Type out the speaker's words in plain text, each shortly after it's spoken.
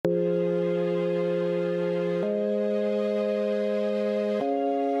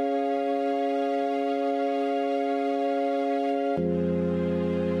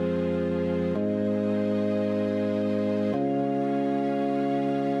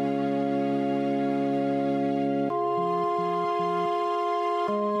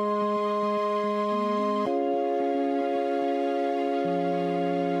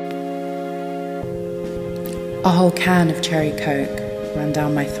A whole can of cherry coke ran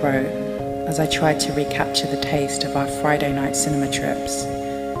down my throat as I tried to recapture the taste of our Friday night cinema trips,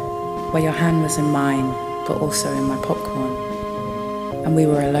 where your hand was in mine, but also in my popcorn, and we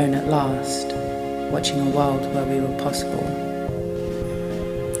were alone at last, watching a world where we were possible.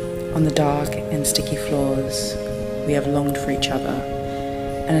 On the dark and sticky floors, we have longed for each other,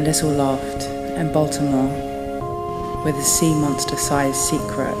 and a little loft in Baltimore with a sea monster-sized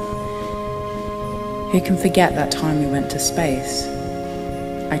secret. Who can forget that time we went to space?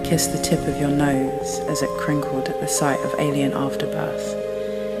 I kissed the tip of your nose as it crinkled at the sight of alien afterbirth.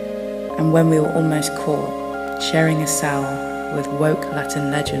 And when we were almost caught, sharing a cell with woke Latin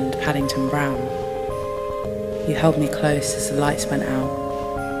legend Paddington Brown, you held me close as the lights went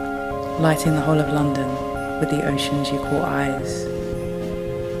out, lighting the whole of London with the oceans you call eyes.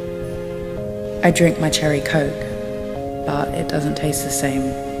 I drink my cherry coke, but it doesn't taste the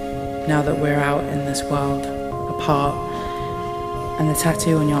same now that we're out in this world, apart, and the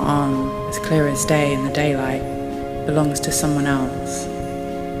tattoo on your arm, as clear as day in the daylight, belongs to someone else.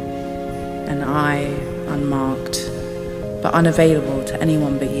 And I, unmarked, but unavailable to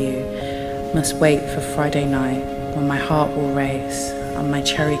anyone but you, must wait for Friday night when my heart will race and my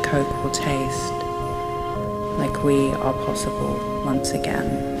cherry coke will taste like we are possible once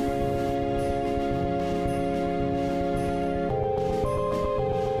again.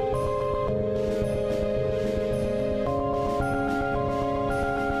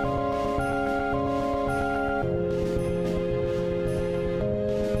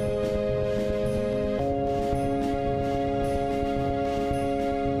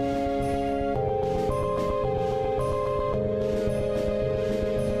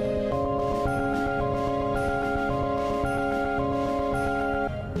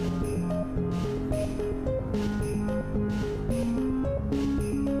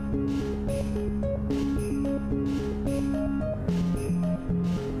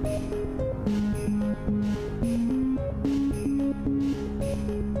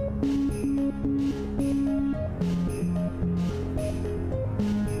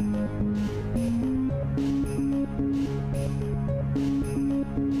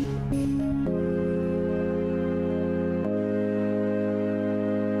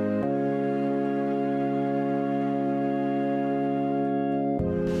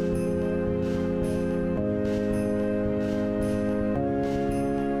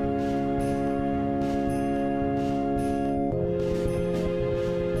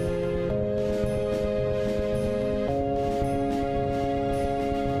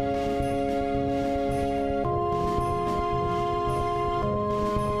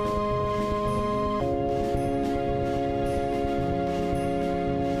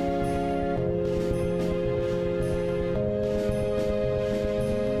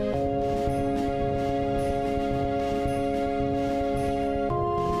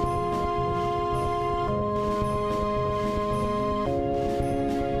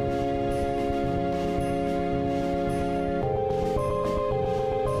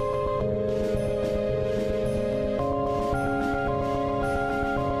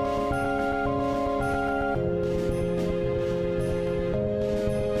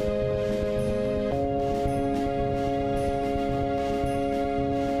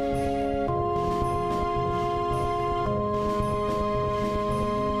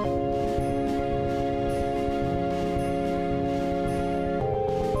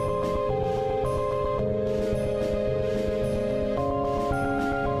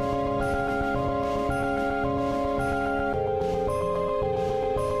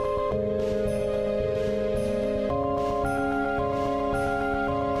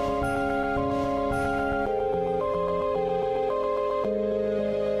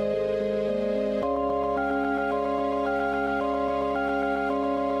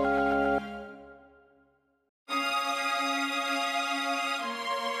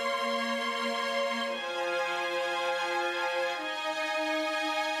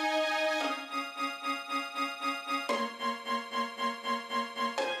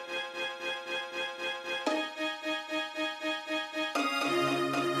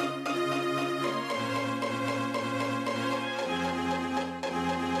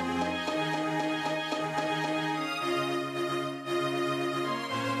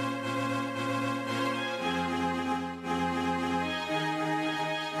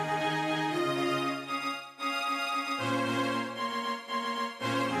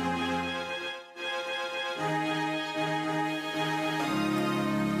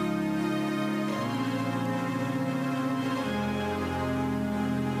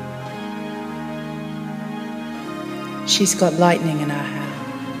 She's got lightning in her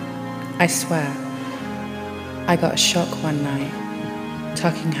hair, I swear. I got a shock one night,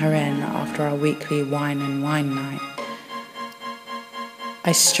 tucking her in after our weekly wine and wine night.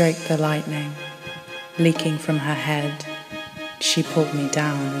 I stroked the lightning, leaking from her head. She pulled me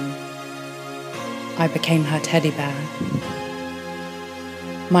down and I became her teddy bear.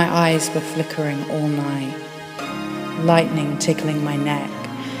 My eyes were flickering all night, lightning tickling my neck,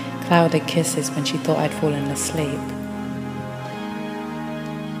 clouded kisses when she thought I'd fallen asleep.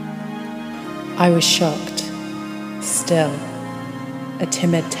 I was shocked, still, a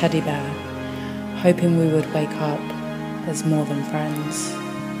timid teddy bear, hoping we would wake up as more than friends.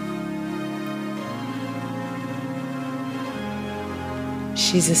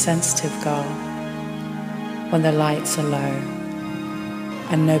 She's a sensitive girl when the lights are low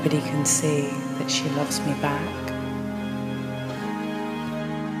and nobody can see that she loves me back.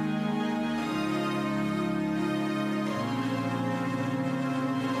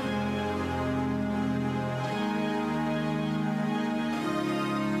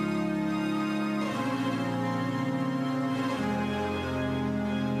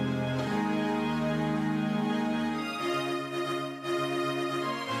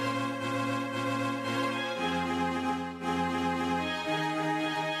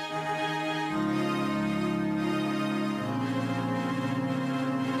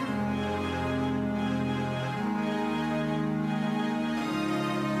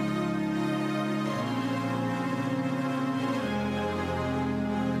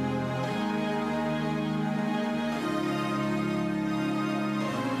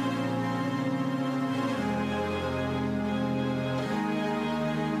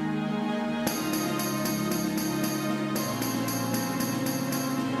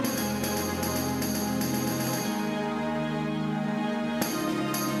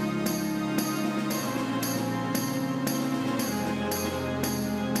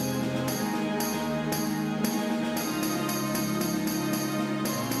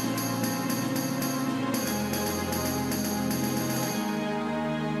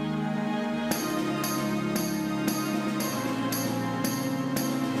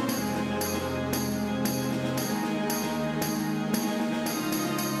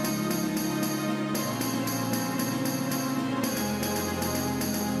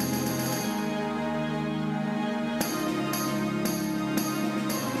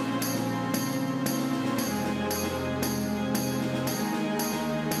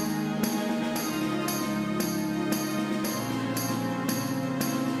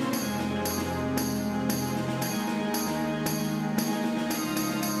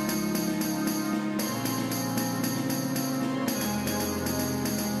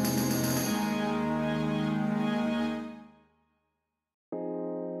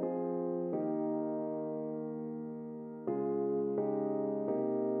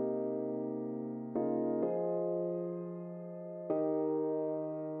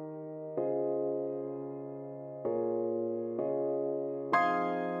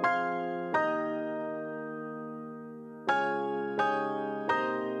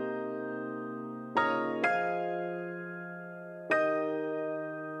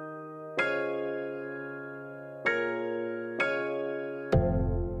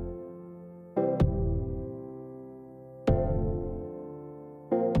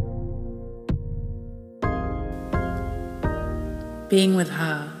 Being with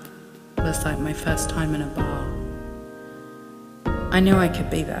her was like my first time in a bar. I knew I could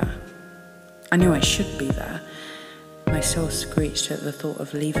be there. I knew I should be there. My soul screeched at the thought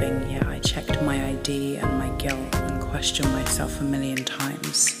of leaving, yet I checked my ID and my guilt and questioned myself a million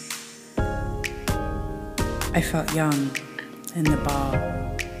times. I felt young in the bar,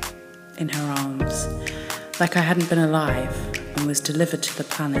 in her arms, like I hadn't been alive and was delivered to the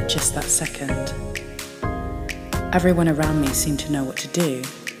planet just that second. Everyone around me seemed to know what to do.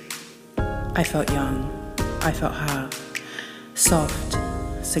 I felt young. I felt her. Soft,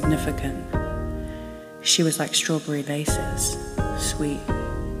 significant. She was like strawberry laces, sweet,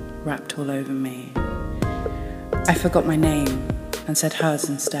 wrapped all over me. I forgot my name and said hers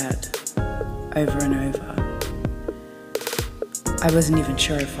instead, over and over. I wasn't even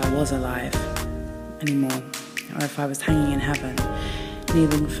sure if I was alive anymore, or if I was hanging in heaven,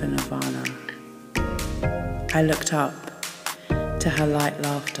 kneeling for nirvana. I looked up to her light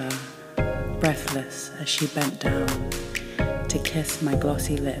laughter, breathless as she bent down to kiss my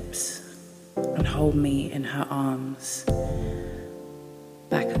glossy lips and hold me in her arms.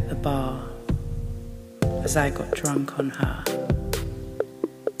 Back at the bar, as I got drunk on her.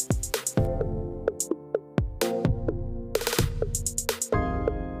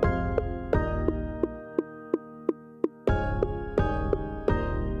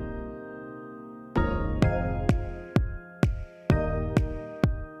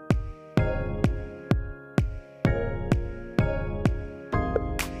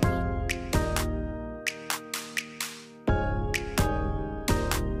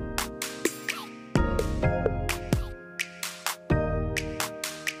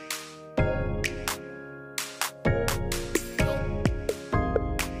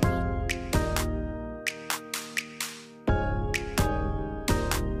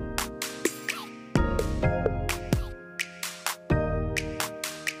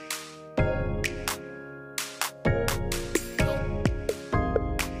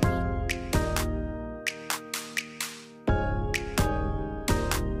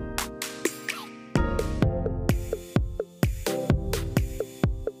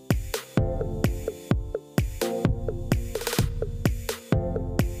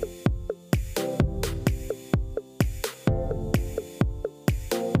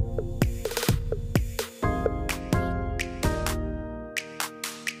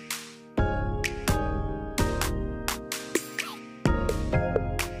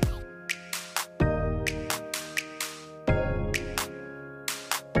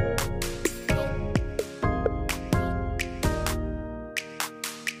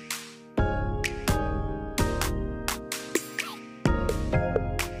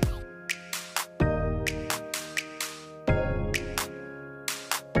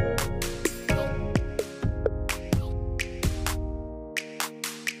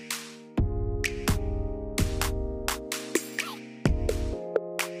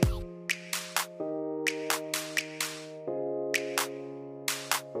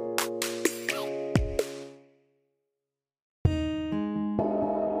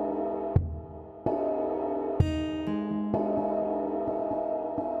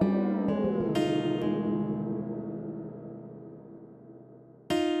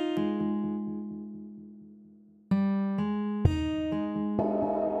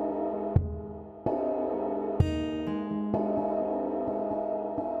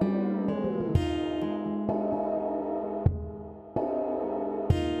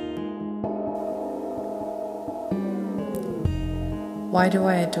 Why do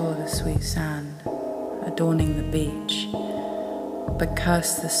I adore the sweet sand, adorning the beach, but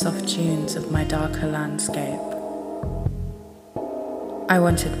curse the soft dunes of my darker landscape? I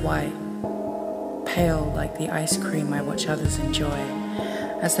wanted white, pale like the ice cream I watch others enjoy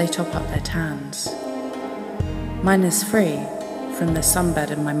as they top up their tans. Mine is free from the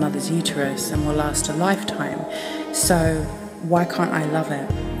sunbed in my mother's uterus and will last a lifetime, so why can't I love it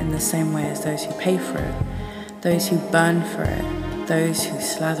in the same way as those who pay for it, those who burn for it, those who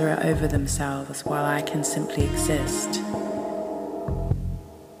slather it over themselves while I can simply exist?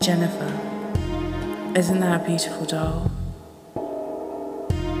 Jennifer, isn't that a beautiful doll?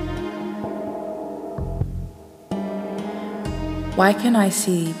 Why can I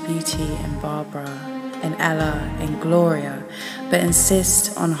see beauty in Barbara, in Ella, in Gloria, but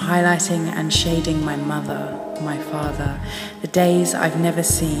insist on highlighting and shading my mother, my father, the days I've never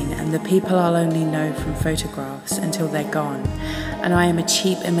seen and the people I'll only know from photographs until they're gone, and I am a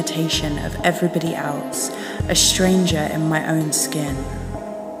cheap imitation of everybody else, a stranger in my own skin?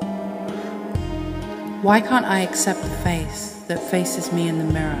 Why can't I accept the face that faces me in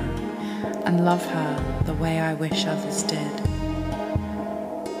the mirror and love her the way I wish others did?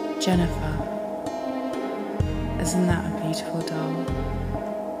 Jennifer, isn't that a beautiful doll?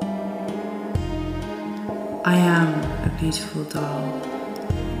 I am a beautiful doll.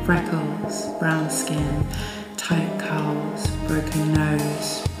 Freckles, brown skin, tight curls, broken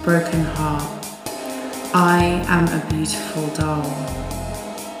nose, broken heart. I am a beautiful doll.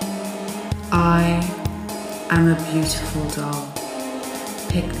 I am a beautiful doll.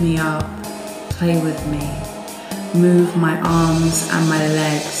 Pick me up, play with me, move my arms and my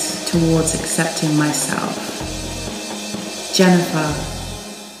legs towards accepting myself. Jennifer,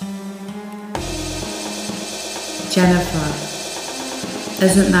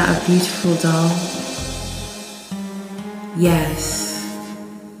 isn't that a beautiful doll? Yes,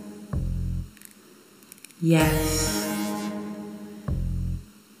 yes,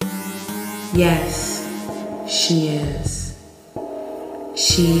 yes, she is.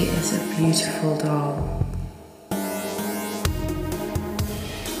 She is a beautiful doll.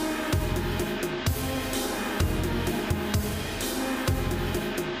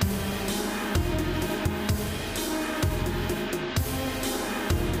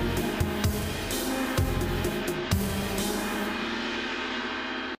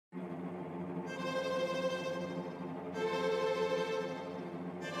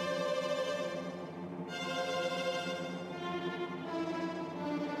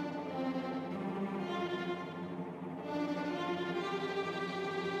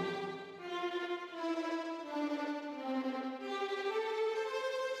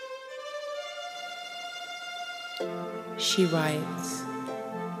 She writes,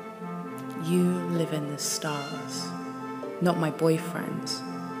 "You live in the stars, not my boyfriend,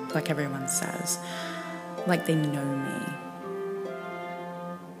 like everyone says, like they know me.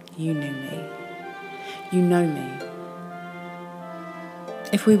 You knew me. You know me.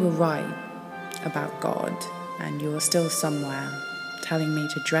 If we were right about God and you're still somewhere telling me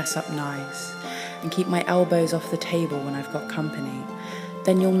to dress up nice and keep my elbows off the table when I've got company,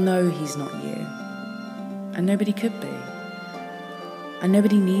 then you'll know he's not you. And nobody could be. And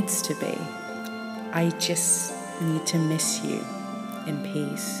nobody needs to be. I just need to miss you in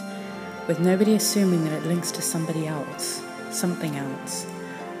peace, with nobody assuming that it links to somebody else, something else.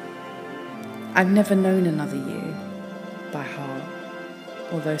 I've never known another you by heart,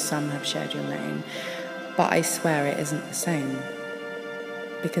 although some have shared your name, but I swear it isn't the same,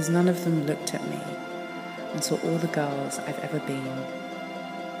 because none of them looked at me and saw all the girls I've ever been,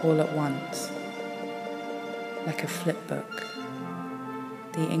 all at once, like a flip book.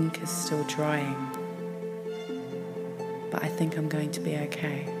 The ink is still drying, but I think I'm going to be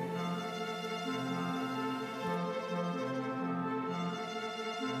okay.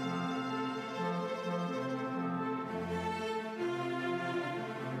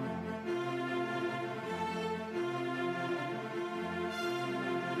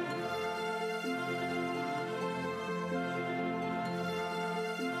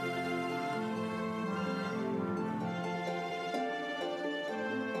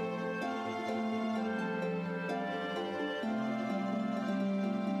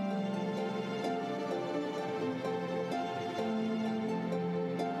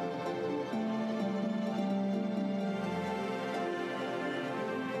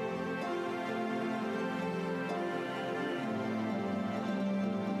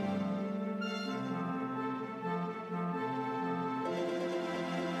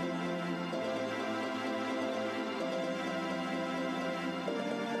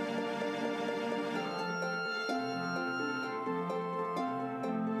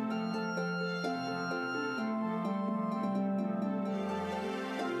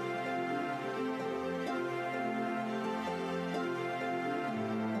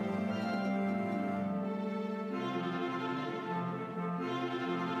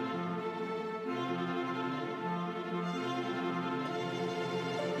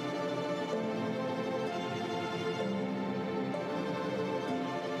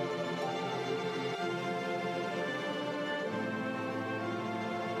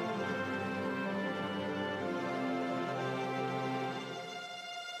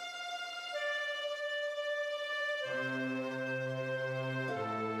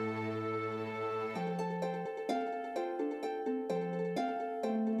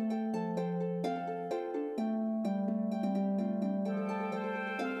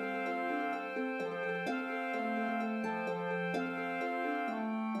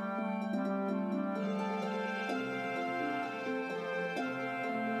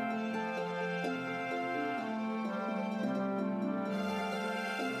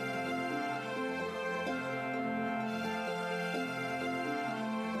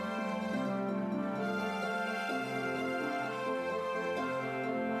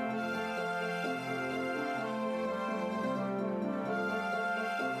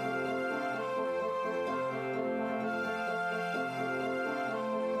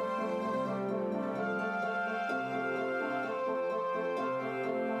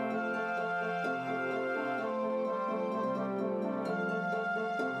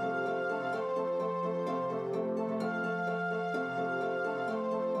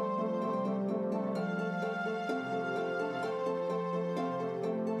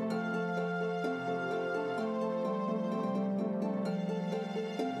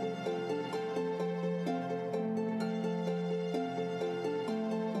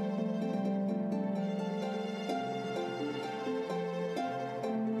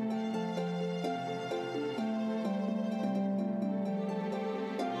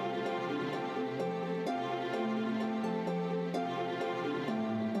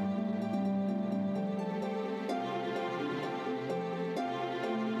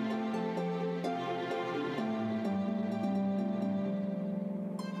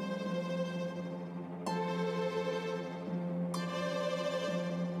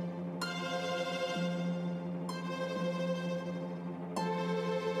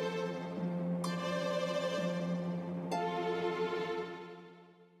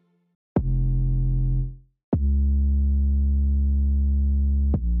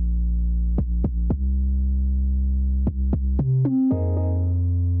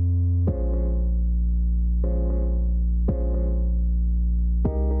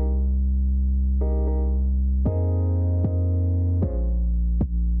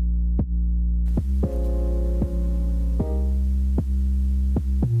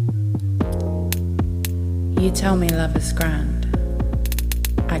 You tell me love is grand,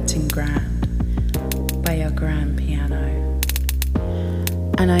 acting grand by your grand piano,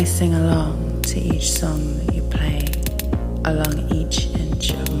 and I sing along to each song that you play along each inch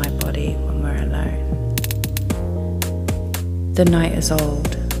of my body when we're alone. The night is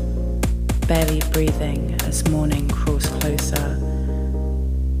old, barely breathing as morning crawls closer.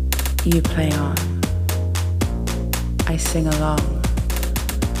 You play on, I sing along.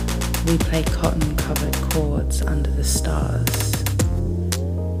 We play cotton-covered chords under the stars.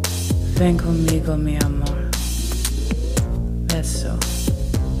 Ven conmigo, mi amor. Beso,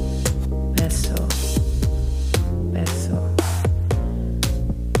 beso, beso.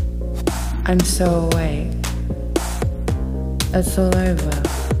 I'm so awake. It's all over.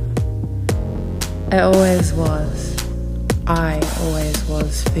 It always was. I always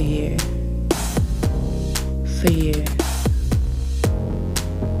was for you. For you.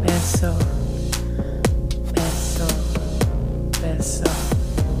 Beso, beso, beso.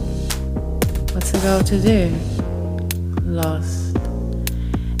 What's a girl to do? Lost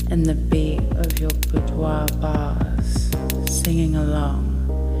in the beat of your boudoir bars, singing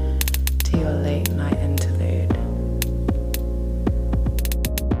along to your late night interlude.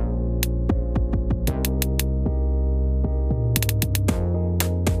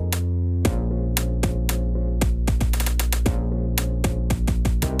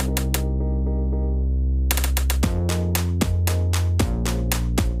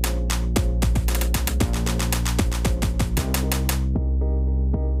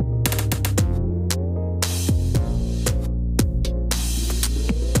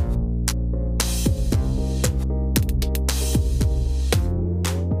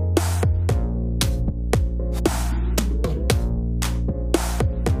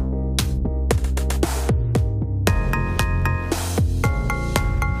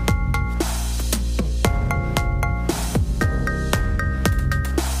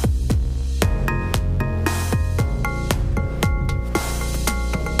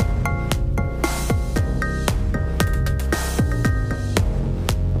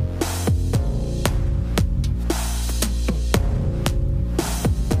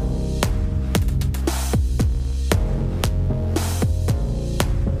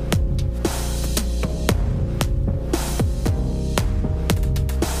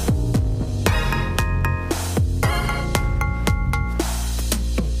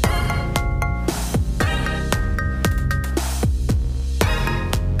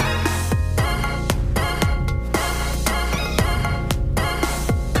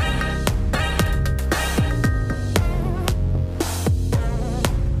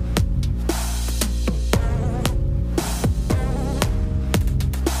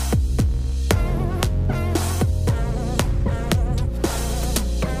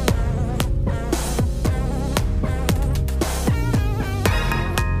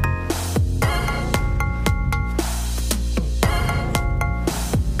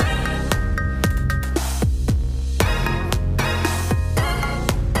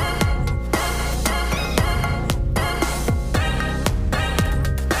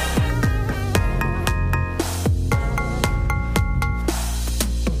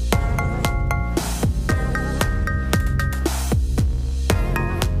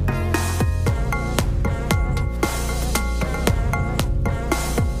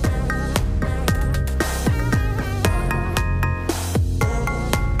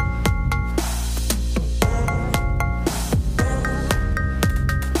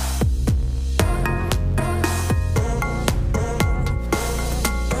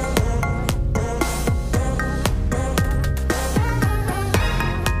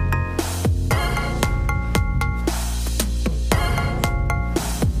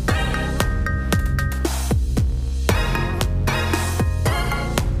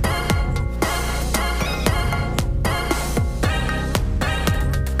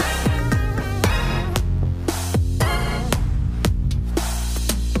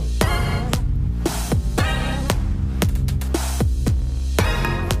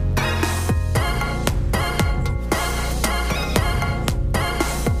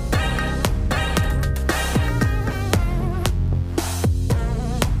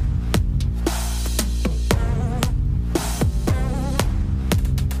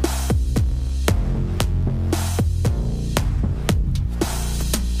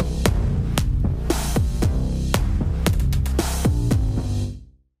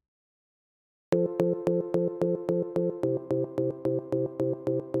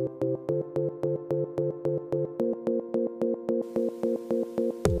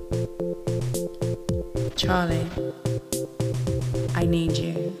 Charlie, I need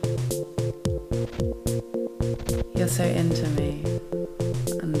you. You're so into me,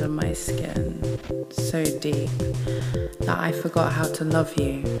 under my skin, so deep, that I forgot how to love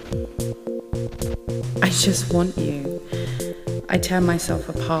you. I just want you. I tear myself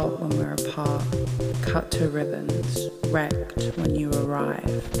apart when we're apart, cut to ribbons, wrecked when you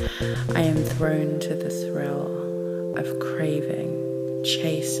arrive. I am thrown to the thrill of craving,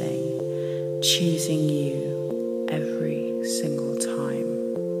 chasing, choosing you every single time.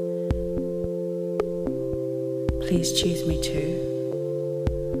 Please choose me too.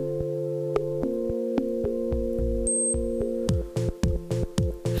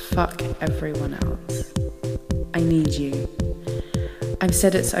 Fuck everyone else. I need you. I've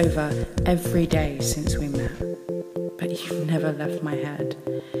said it's over every day since we met, but you've never left my head,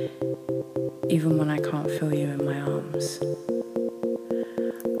 even when I can't feel you in my arms.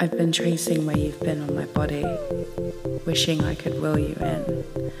 I've been tracing where you've been on my body, wishing I could will you in.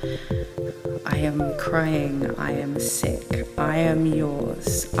 I am crying, I am sick, I am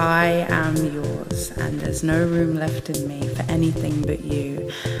yours, and there's no room left in me for anything but you,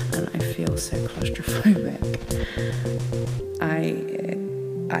 and I feel so claustrophobic.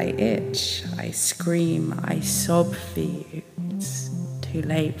 I itch, I scream, I sob for you. It's too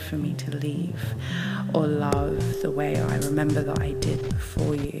late for me to leave or love the way I remember that I did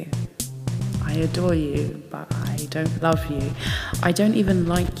before you. I adore you, but I don't love you. I don't even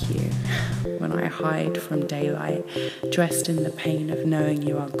like you. When I hide from daylight, dressed in the pain of knowing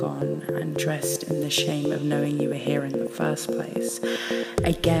you are gone and dressed in the shame of knowing you were here in the first place.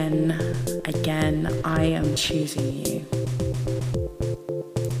 Again, I am choosing you.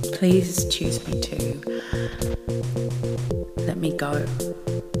 Please choose me too. Let me go.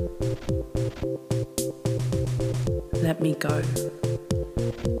 Let me go.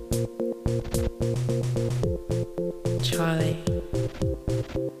 Charlie,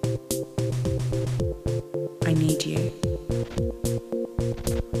 I need you.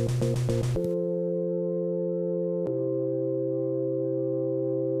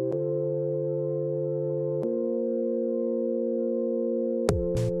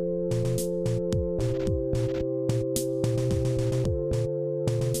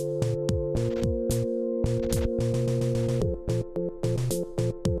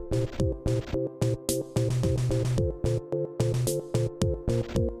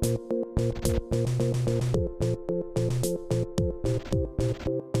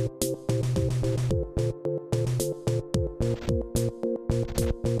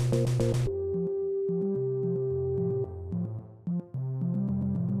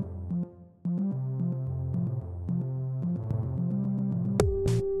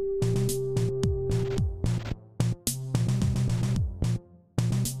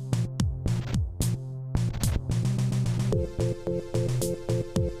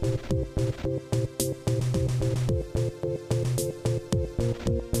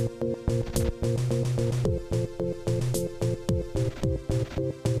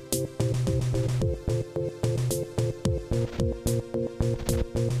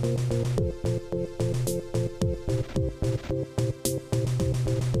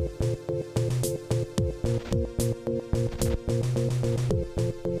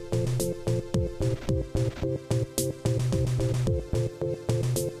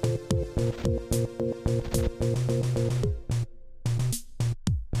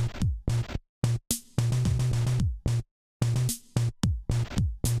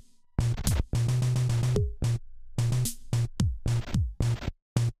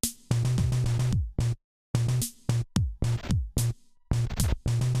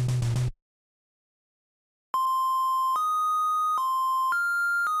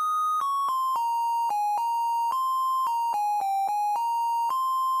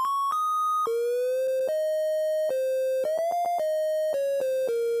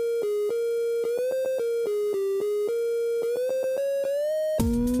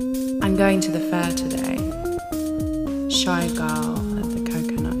 I'm going to the fair today. Shy girl at the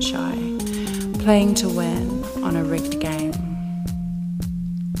Coconut Shy, playing to win on a rigged game.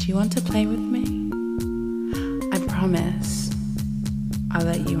 Do you want to play with me? I promise I'll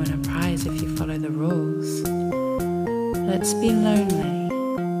let you win a prize if you follow the rules. Let's be lonely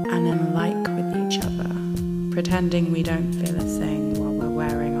and in like with each other, pretending we don't feel a thing while we're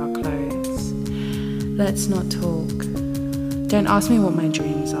wearing our clothes. Let's not talk. Don't ask me what my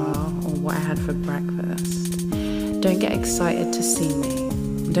dreams are or what I had for breakfast. Don't get excited to see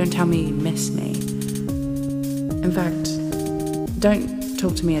me. Don't tell me you miss me. In fact, don't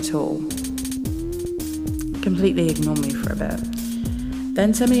talk to me at all. Completely ignore me for a bit.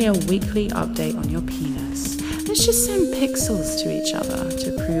 Then send me a weekly update on your penis. Let's just send pixels to each other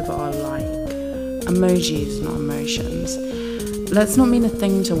to prove our like. Emojis, not emotions. Let's not mean a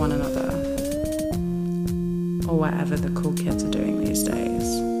thing to one another. Or whatever the cool kids are doing these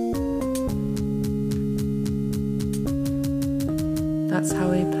days. That's how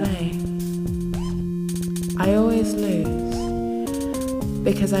we play. I always lose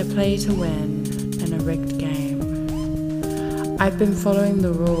because I play to win in a rigged game. I've been following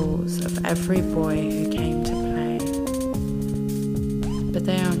the rules of every boy who came to play, but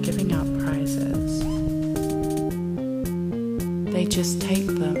they aren't giving out prizes. They just take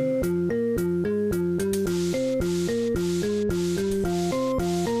them.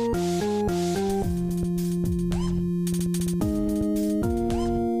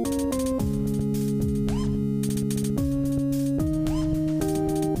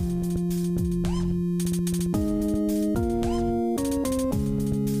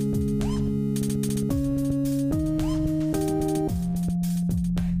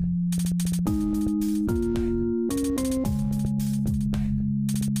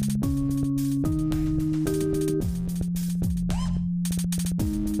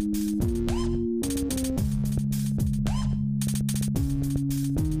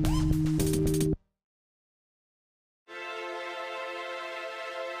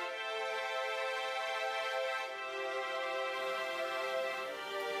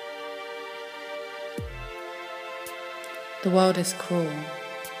 The world is cruel.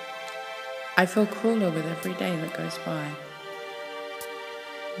 I feel crueler with every day that goes by.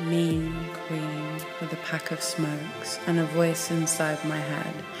 Mean queen with a pack of smokes and a voice inside my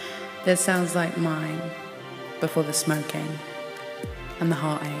head that sounds like mine before the smoking and the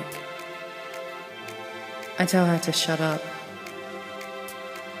heartache. I tell her to shut up.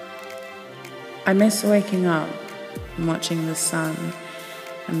 I miss waking up and watching the sun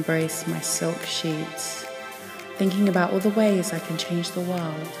embrace my silk sheets, thinking about all the ways I can change the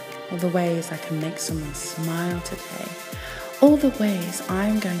world, all the ways I can make someone smile today, all the ways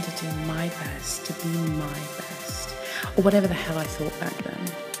I'm going to do my best to be my best, or whatever the hell I thought back then.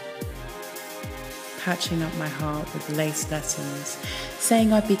 Patching up my heart with lace lessons,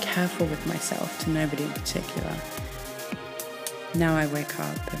 saying I'd be careful with myself to nobody in particular. Now I wake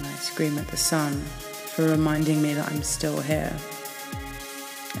up and I scream at the sun for reminding me that I'm still here.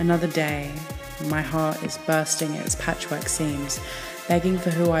 Another day, my heart is bursting at its patchwork seams, begging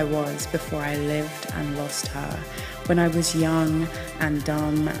for who I was before I lived and lost her, when I was young and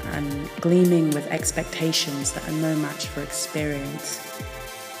dumb and gleaming with expectations that are no match for experience.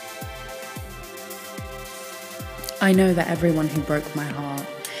 I know that everyone who broke my heart,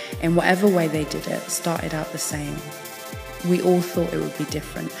 in whatever way they did it, started out the same. We all thought it would be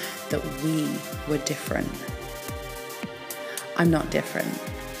different, that we were different. I'm not different.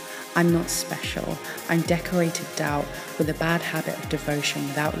 I'm not special. I'm decorated doubt with a bad habit of devotion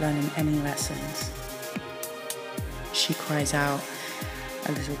without learning any lessons. She cries out,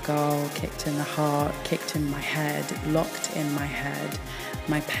 a little girl kicked in the heart, kicked in my head, locked in my head,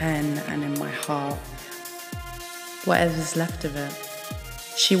 my pen and in my heart. Whatever's left of it.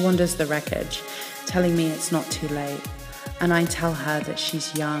 She wanders the wreckage, telling me it's not too late, and I tell her that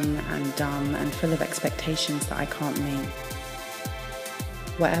she's young and dumb and full of expectations that I can't meet.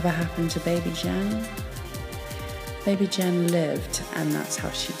 Whatever happened to Baby Jen? Baby Jen lived, and that's how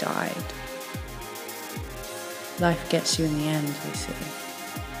she died. Life gets you in the end, we see.